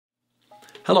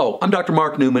Hello, I'm Dr.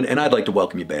 Mark Newman, and I'd like to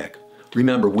welcome you back.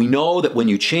 Remember, we know that when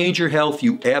you change your health,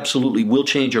 you absolutely will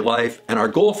change your life, and our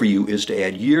goal for you is to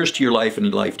add years to your life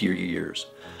and life to your years.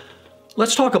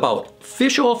 Let's talk about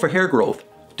fish oil for hair growth.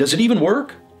 Does it even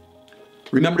work?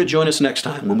 Remember to join us next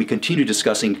time when we continue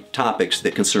discussing topics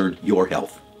that concern your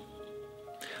health.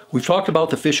 We've talked about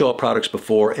the fish oil products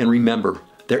before, and remember,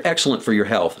 they're excellent for your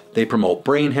health. They promote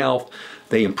brain health,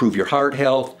 they improve your heart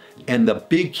health, and the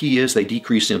big key is they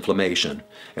decrease inflammation.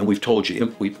 And we've told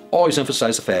you, we've always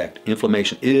emphasized the fact,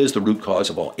 inflammation is the root cause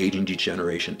of all aging,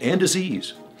 degeneration, and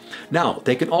disease. Now,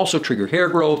 they can also trigger hair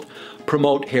growth,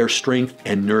 promote hair strength,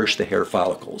 and nourish the hair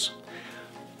follicles.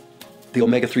 The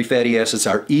omega-3 fatty acids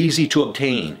are easy to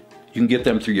obtain. You can get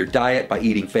them through your diet by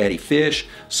eating fatty fish,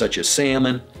 such as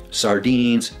salmon,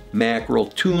 sardines, mackerel,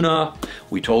 tuna.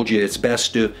 We told you it's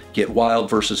best to get wild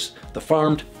versus the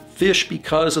farmed fish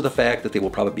because of the fact that they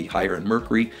will probably be higher in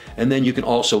mercury, and then you can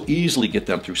also easily get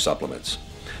them through supplements.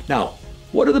 Now,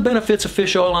 what are the benefits of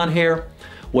fish oil on hair?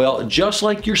 Well, just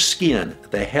like your skin,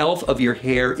 the health of your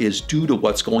hair is due to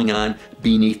what's going on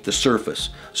beneath the surface.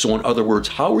 So in other words,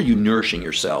 how are you nourishing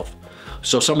yourself?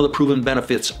 So some of the proven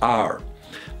benefits are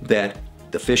that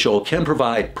the fish oil can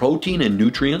provide protein and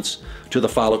nutrients to the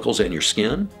follicles in your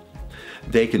skin.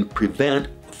 They can prevent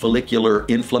follicular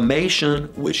inflammation,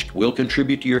 which will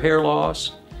contribute to your hair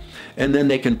loss. And then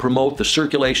they can promote the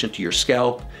circulation to your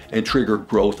scalp and trigger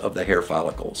growth of the hair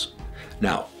follicles.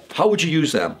 Now, how would you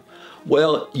use them?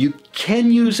 Well, you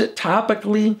can use it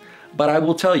topically, but I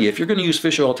will tell you, if you're going to use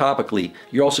fish oil topically,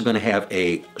 you're also going to have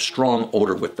a strong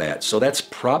odor with that. So that's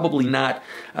probably not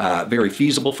very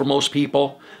feasible for most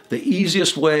people. The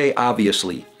easiest way,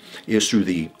 obviously, is through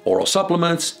the oral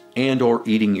supplements and or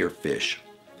eating your fish.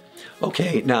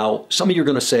 Okay, now some of you are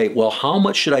going to say, well, how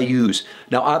much should I use?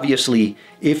 Now, obviously,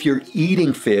 if you're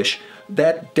eating fish,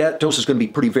 that dose is going to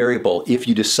be pretty variable. If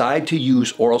you decide to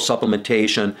use oral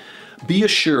supplementation, be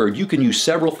assured you can use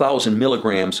several thousand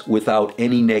milligrams without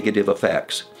any negative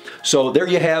effects. So there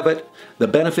you have it, the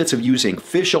benefits of using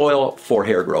fish oil for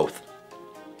hair growth.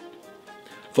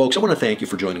 Folks, I want to thank you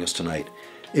for joining us tonight.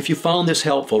 If you found this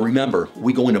helpful, remember,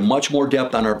 we go into much more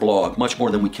depth on our blog, much more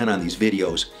than we can on these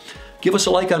videos. Give us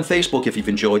a like on Facebook if you've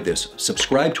enjoyed this.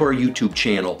 Subscribe to our YouTube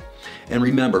channel. And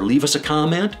remember, leave us a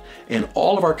comment, and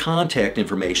all of our contact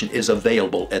information is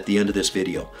available at the end of this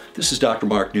video. This is Dr.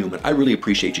 Mark Newman. I really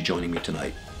appreciate you joining me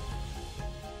tonight.